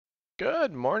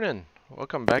Good morning.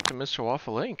 Welcome back to Mr.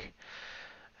 Waffle Inc.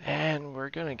 And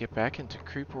we're gonna get back into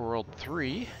Creeper World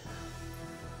 3.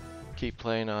 Keep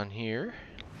playing on here.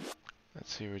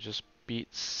 Let's see, we just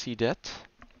beat Cedet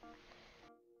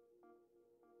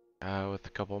with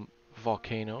a couple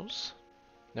volcanoes.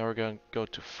 Now we're gonna go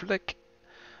to Flick.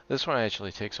 This one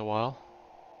actually takes a while.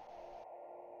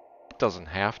 It doesn't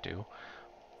have to,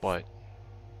 but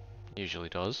usually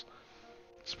does.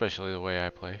 Especially the way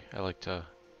I play. I like to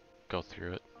go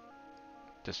through it.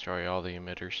 Destroy all the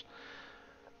emitters.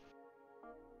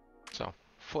 So,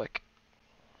 Flick.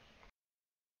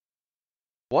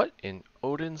 What in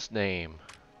Odin's name?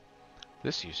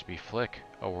 This used to be Flick,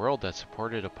 a world that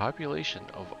supported a population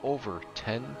of over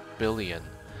 10 billion.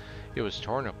 It was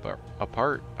torn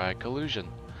apart by a collision.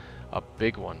 A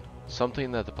big one.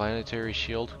 Something that the planetary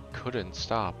shield couldn't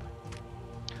stop.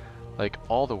 Like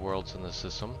all the worlds in the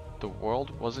system, the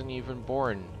world wasn't even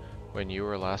born when you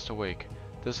were last awake.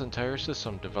 This entire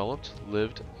system developed,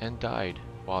 lived, and died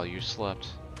while you slept.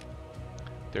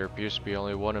 There appears to be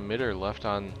only one emitter left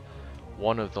on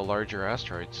one of the larger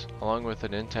asteroids, along with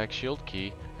an intact shield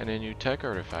key and a new tech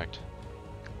artifact.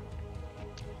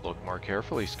 Look more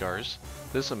carefully, Scars.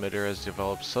 This emitter has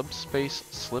developed subspace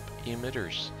slip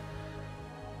emitters.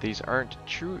 These aren't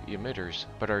true emitters,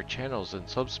 but are channels in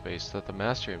subspace that the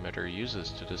master emitter uses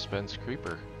to dispense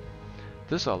Creeper.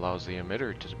 This allows the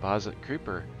emitter to deposit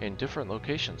Creeper in different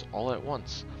locations all at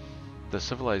once. The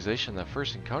civilization that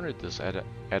first encountered this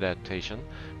adaptation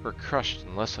were crushed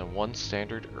in less than one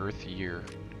standard Earth year.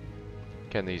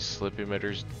 Can these slip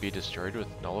emitters be destroyed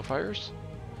with nullifiers?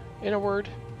 In a word,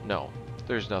 no.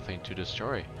 There's nothing to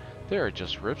destroy. They are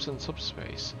just rips in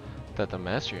subspace that the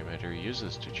master emitter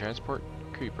uses to transport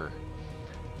Creeper.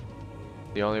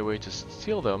 The only way to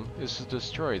steal them is to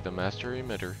destroy the master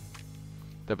emitter.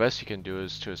 The best you can do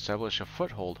is to establish a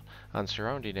foothold on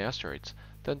surrounding asteroids,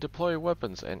 then deploy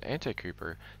weapons and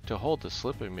anti-creeper to hold the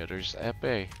slip emitters at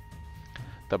bay.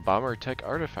 The bomber tech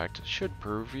artifact should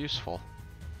prove useful.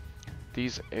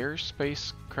 These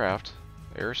air/spacecraft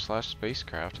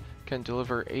can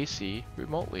deliver AC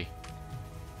remotely.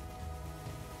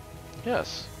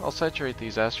 Yes, I'll saturate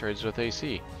these asteroids with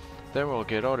AC. Then we'll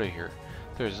get out of here.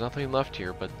 There's nothing left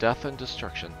here but death and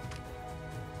destruction.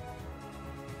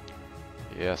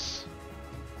 Yes.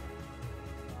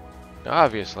 Now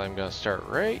obviously I'm gonna start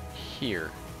right here.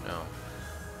 No.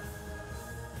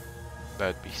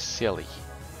 That'd be silly.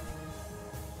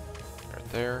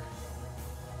 Right there.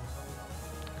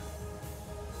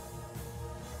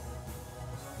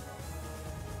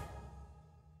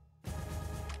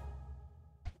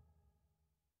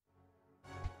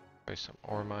 Place some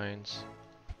ore mines.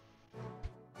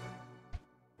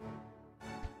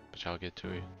 Which I'll get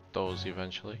to those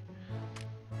eventually.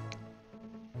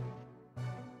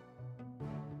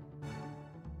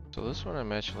 So this one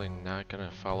I'm actually not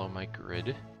gonna follow my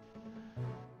grid,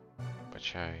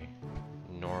 which I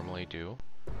normally do.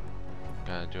 I'm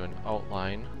gonna do an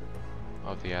outline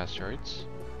of the asteroids,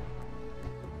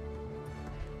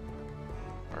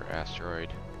 or asteroid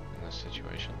in this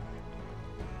situation.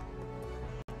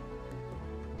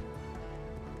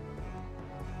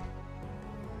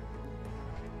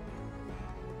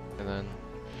 And then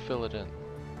fill it in,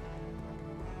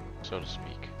 so to speak.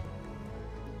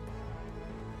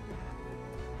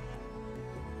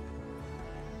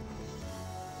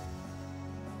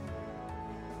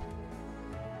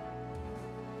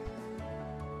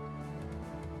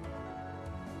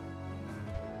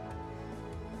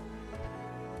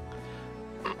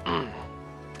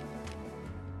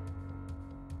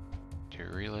 Two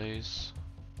relays.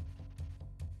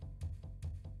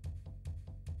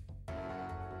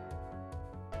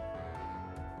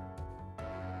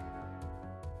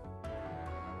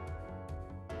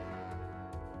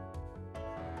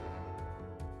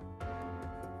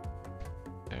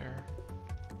 There.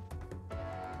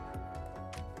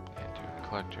 And do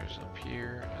collectors up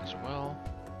here as well.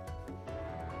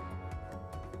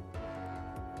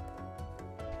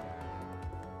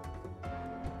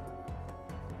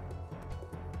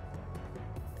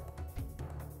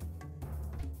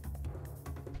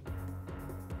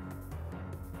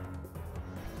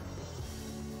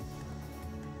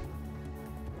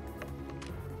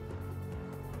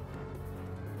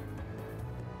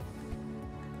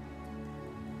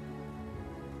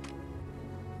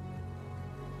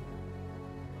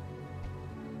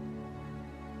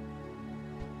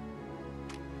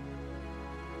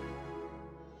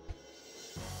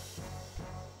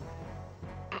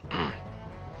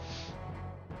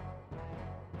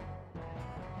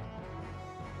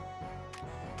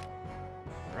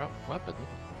 Weapon.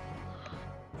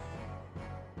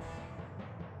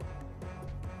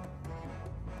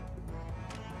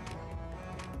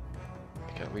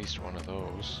 at least one of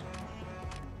those.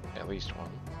 At least one.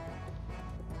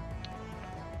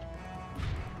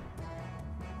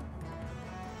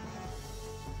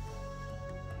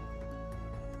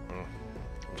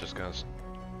 I'm just gonna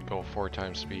go 4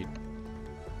 times speed.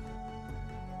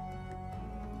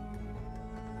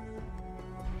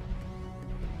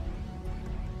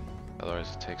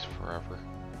 Otherwise it takes forever.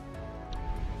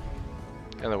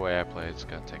 And the way I play it's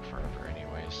gonna take forever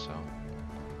anyway, so.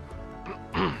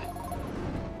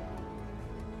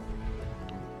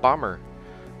 Bomber.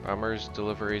 Bombers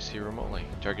deliver AC remotely.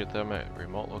 Target them at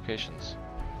remote locations.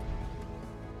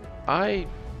 I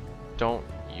don't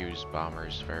use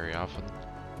bombers very often.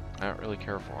 I don't really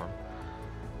care for them.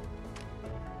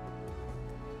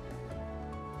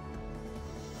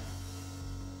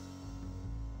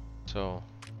 So,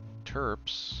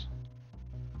 terps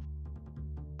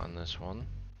on this one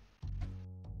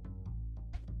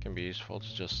can be useful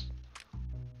to just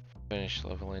finish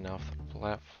leveling off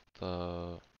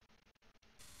the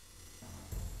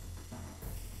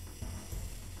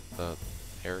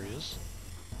areas.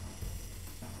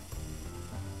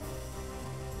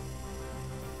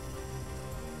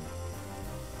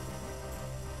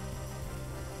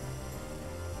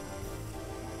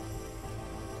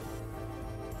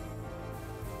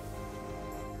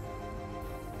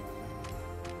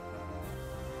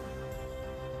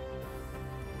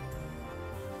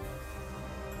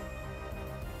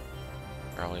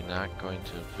 Probably not going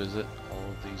to visit all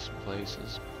of these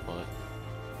places, but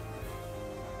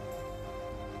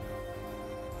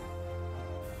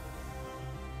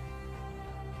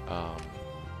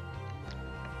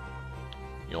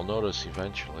you'll notice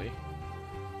eventually.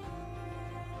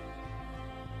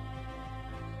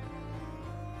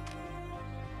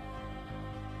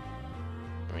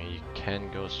 I mean, you can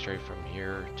go straight from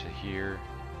here to here,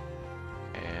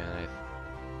 and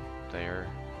there,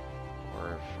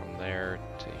 or from there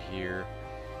to here,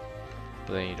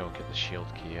 but then you don't get the shield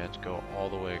key. You have to go all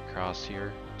the way across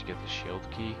here to get the shield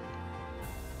key.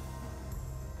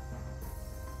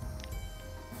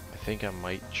 I think I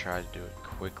might try to do it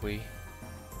quickly,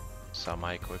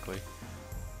 semi-quickly.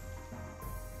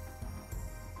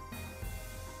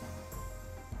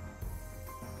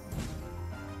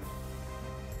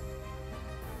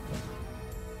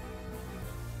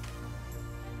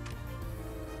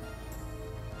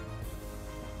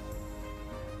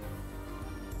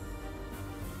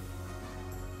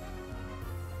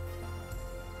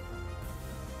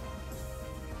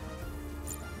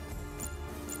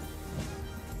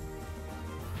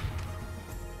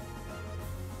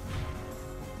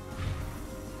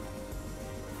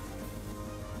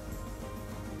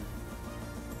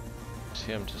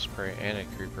 See him to spray and a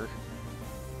creeper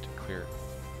to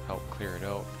help clear it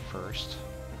out first.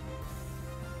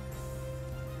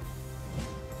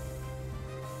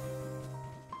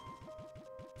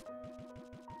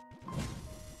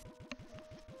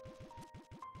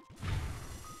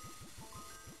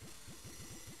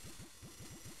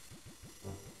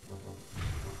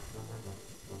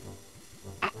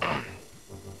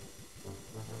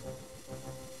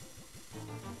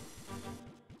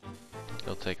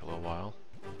 It'll take a little while.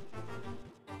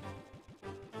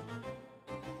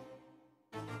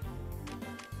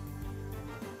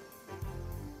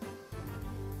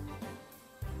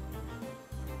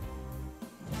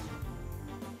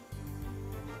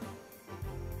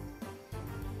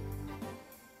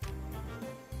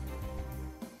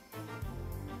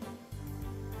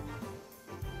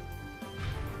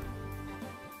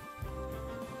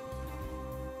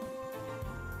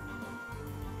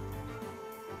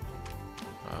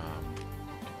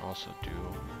 Also do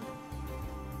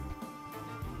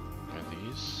one of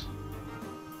these.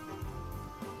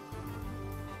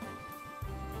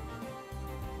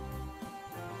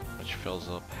 Which fills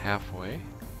up halfway.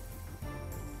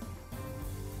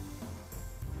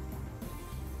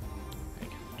 I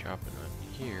can drop it on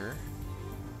here.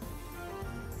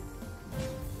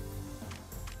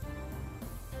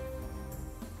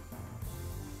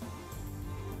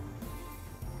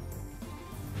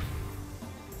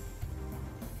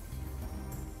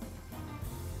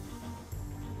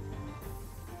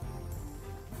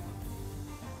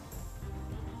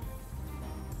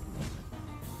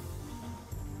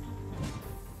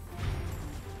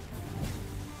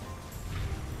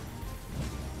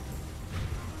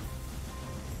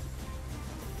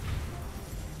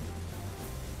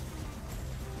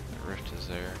 Is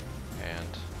there, and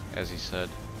as he said,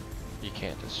 you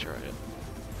can't destroy it.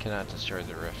 Cannot destroy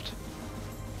the rift.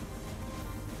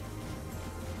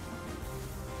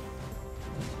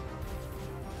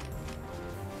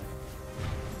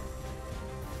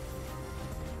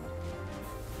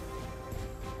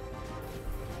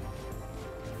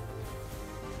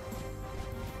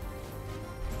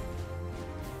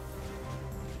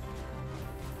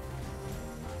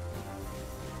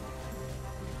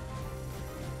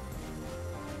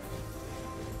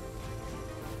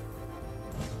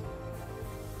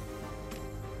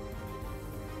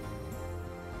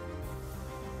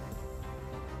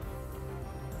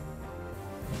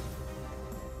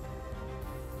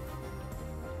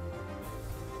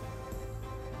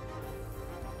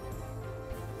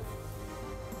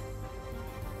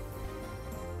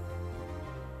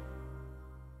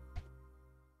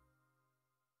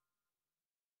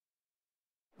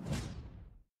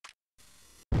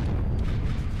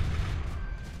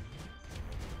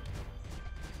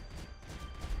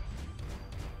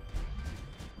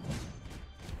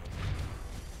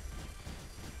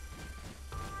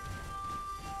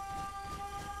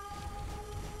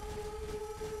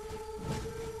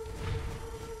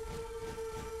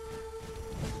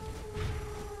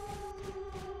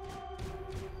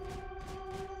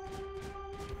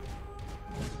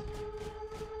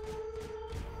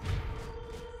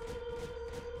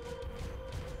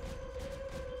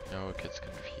 No, it gets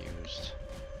confused.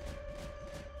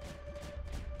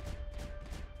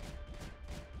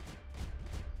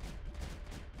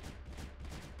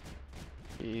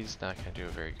 He's not going to do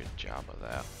a very good job of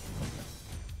that.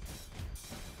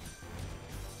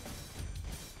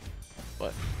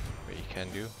 But what you can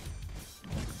do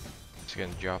is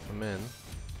going to drop them in.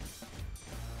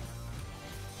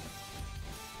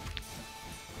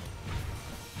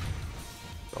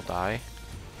 They'll die.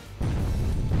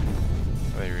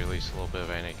 They release a little bit of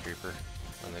anti-creeper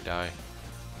when they die.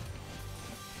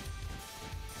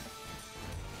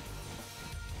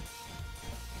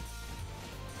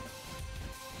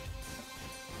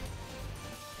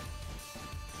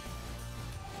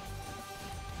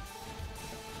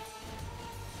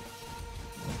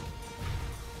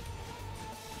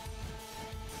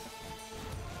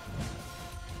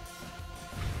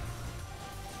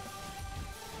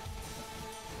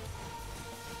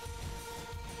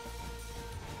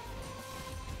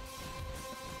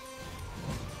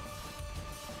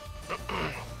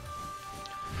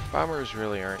 Bombers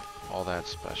really aren't all that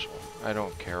special. I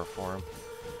don't care for them,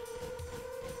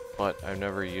 but I've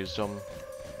never used them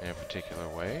in a particular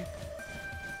way,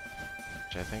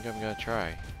 which I think I'm gonna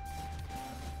try.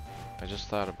 I just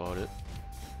thought about it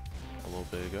a little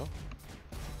bit ago.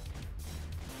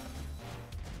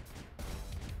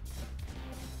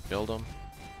 Build them,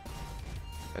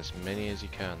 as many as you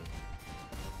can.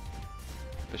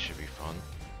 This should be fun.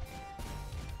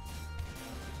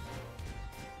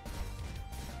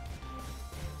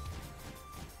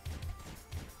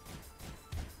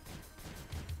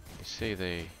 See,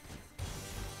 they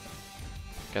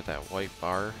got that white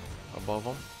bar above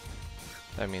them.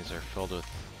 That means they're filled with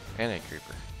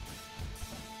anti-creeper.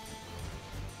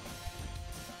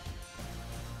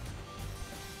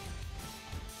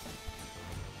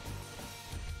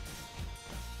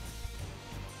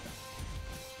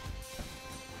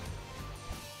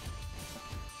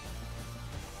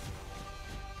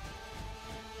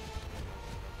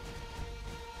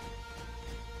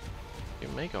 You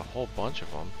make a whole bunch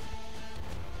of them.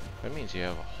 That means you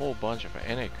have a whole bunch of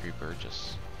anti-creeper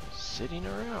just sitting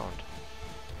around.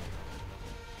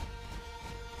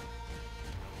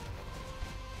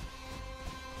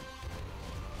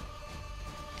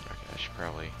 Okay, I should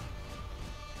probably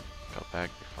go back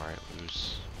before I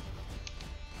lose.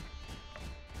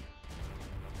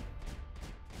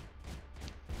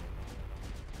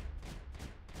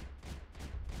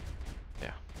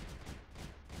 Yeah.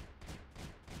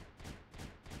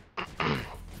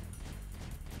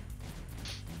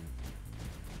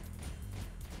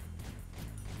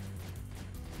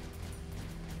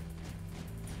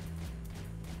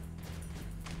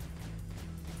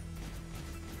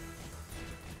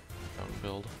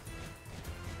 Build.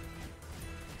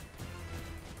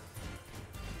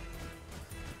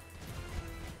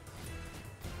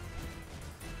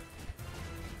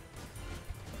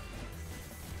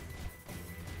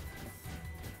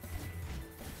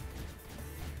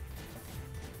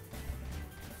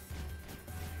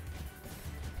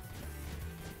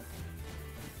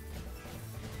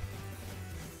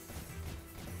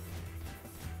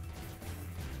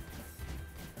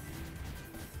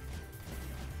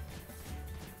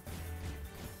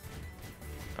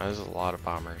 There's a lot of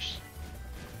bombers.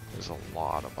 There's a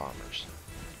lot of bombers.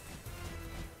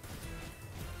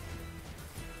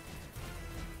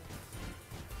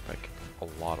 Like, a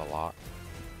lot.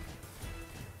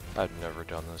 I've never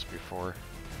done this before.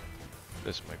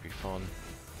 This might be fun.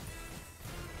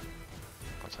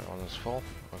 Once that one is full?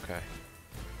 Okay.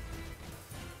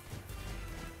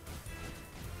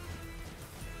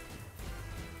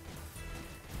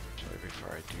 Actually, before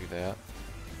I do that,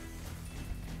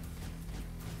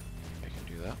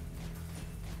 that.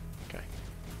 Okay.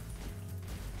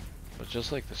 But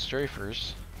just like the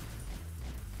strafers,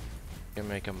 you can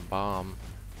make them bomb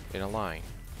in a line,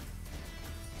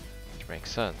 which makes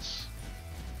sense.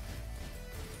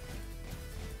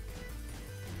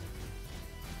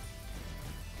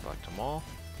 Select them all,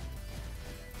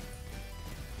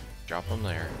 drop them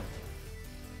there.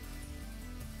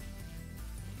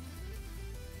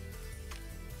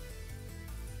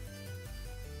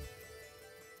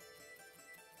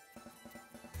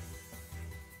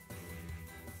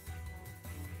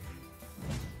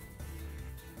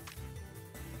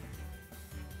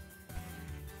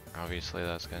 Obviously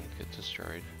that's going to get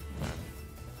destroyed, but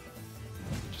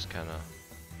just kind of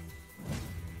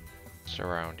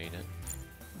surrounding it.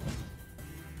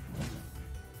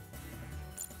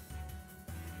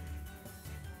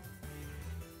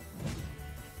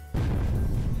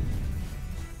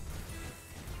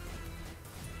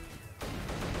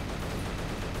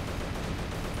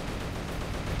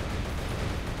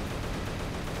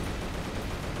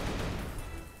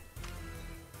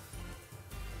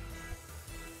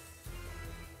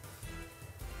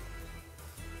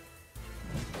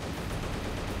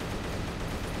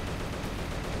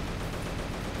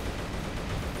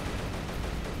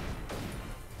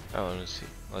 Oh, let me see.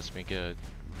 Let's make a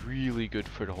really good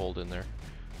foothold in there.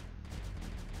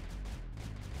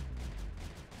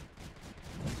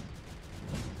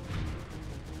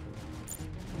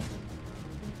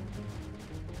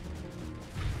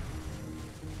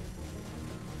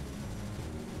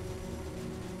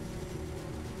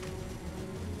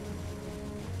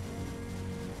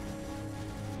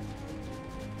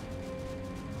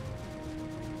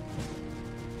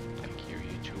 Thank you,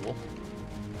 you tool.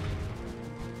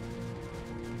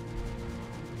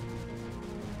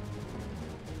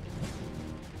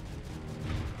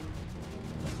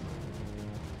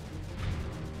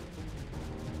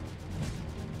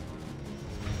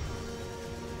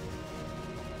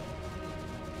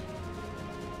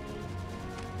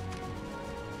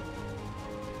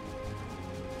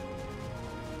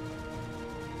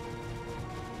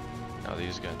 Now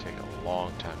these are going to take a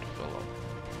long time to fill up.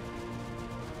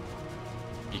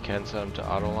 You can set them to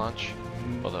auto launch,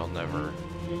 but they'll never,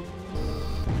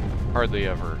 hardly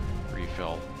ever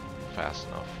refill fast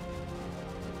enough.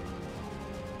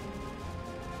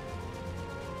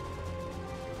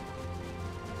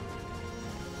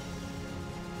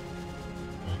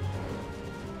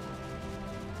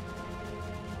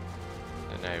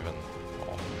 They're not even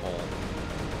all full.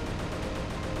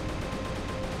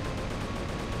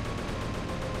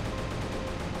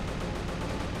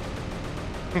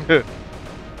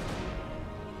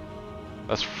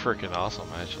 That's freaking awesome,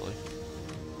 actually.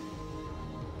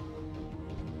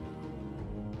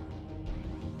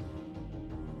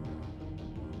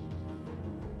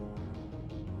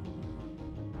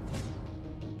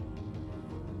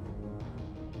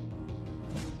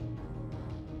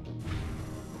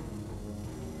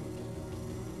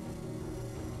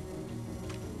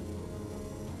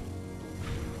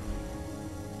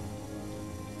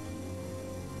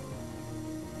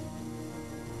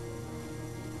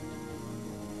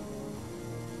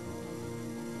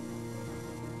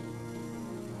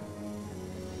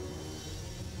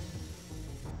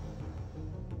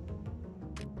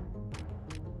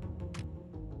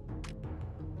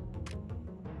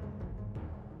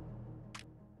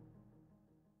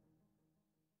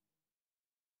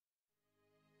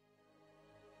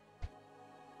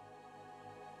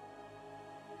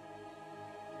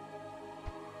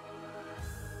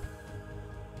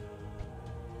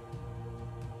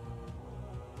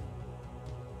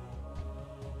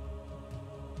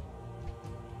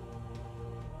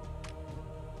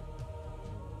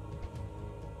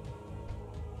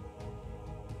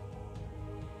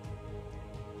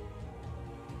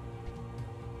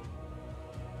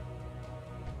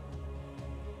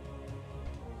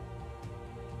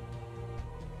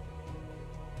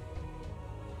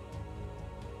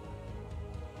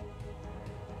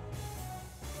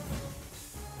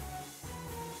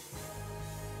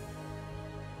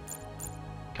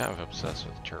 Kind of obsessed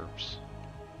with chirps,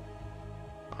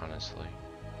 honestly.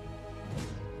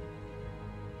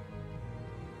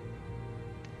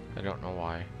 I don't know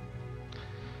why.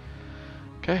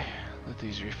 Okay, let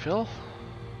these refill.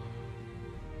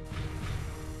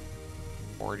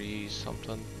 40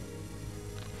 something,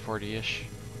 40-ish.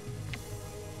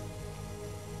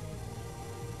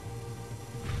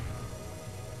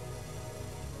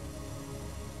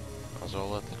 Might as well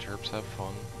let the chirps have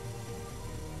fun.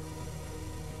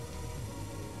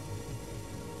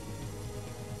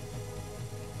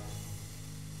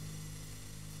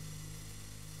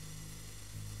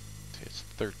 It's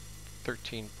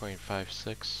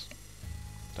 13.56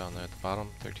 down there at the bottom,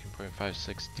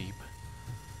 13.56 deep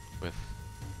with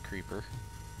creeper.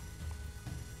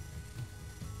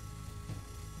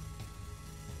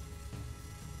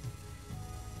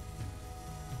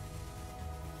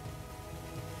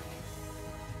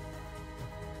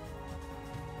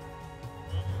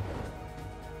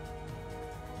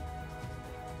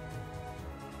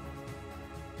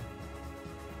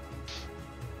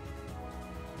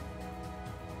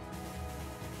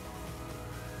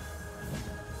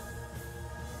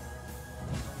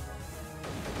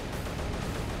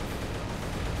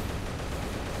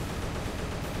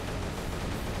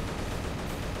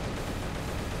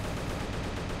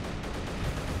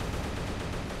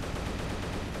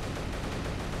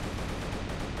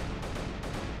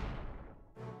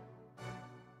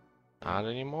 Not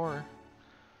anymore.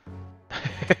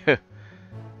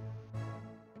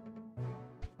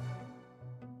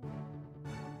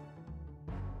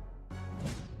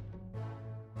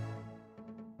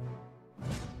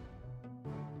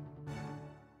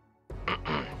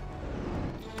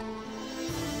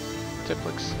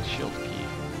 Tiplix shield key.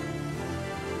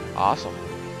 Awesome.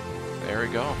 There we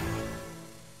go.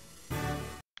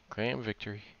 Claim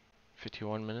victory.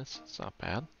 51 minutes. It's not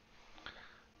bad.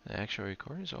 The actual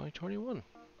recording is only 21.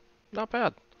 Not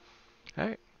bad.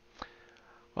 Alright.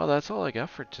 Well, that's all I got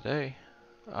for today.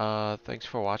 Thanks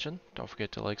for watching. Don't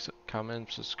forget to like,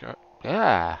 comment, subscribe.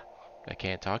 Yeah, I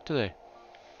can't talk today.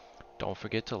 Don't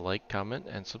forget to like, comment,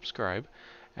 and subscribe.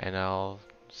 And I'll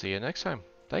see you next time.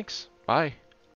 Thanks. Bye.